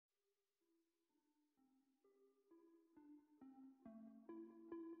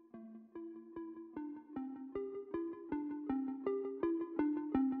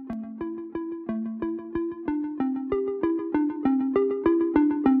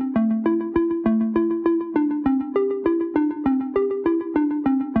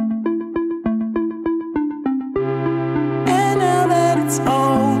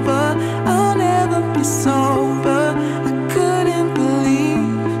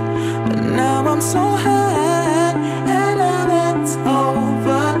so high, and now it's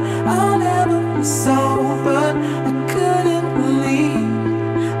over. I'll never be sober. I couldn't believe,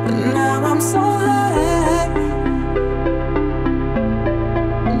 but now I'm so high.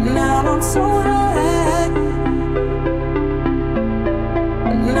 Now I'm so high.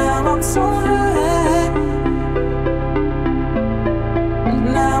 Now I'm so high.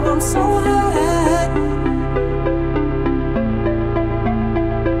 Now I'm so high.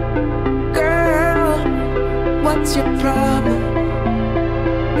 Girl, what's your problem?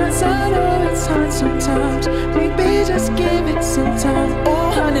 'Cause I know it's hard sometimes. Maybe just give it some time.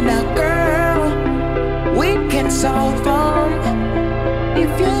 Oh honey, now girl, we can solve them.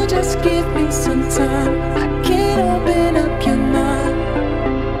 If you just give me some time, I can open up your mind.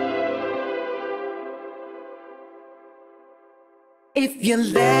 If you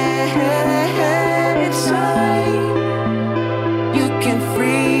let it shine, you can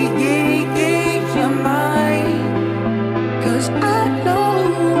free your mind. 'Cause I know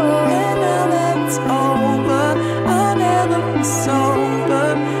when it's over, I'll never be sober.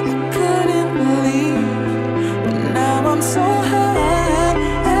 I couldn't believe, but now I'm so high,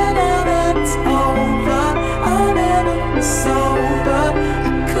 and now it's over, I'll never be sober.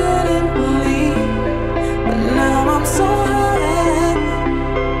 I couldn't believe, but now I'm so high.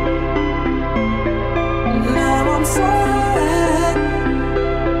 Now I'm so high.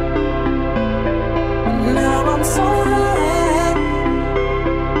 Now I'm so high.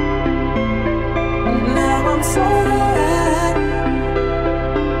 Now I'm so high.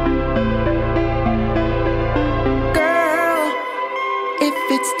 Girl, if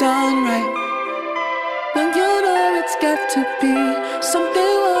it's done right, then you know it's got to be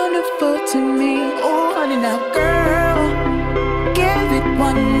something wonderful to me. Oh honey, now girl, give it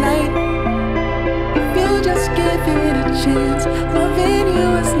one night. If you just give it a chance, loving you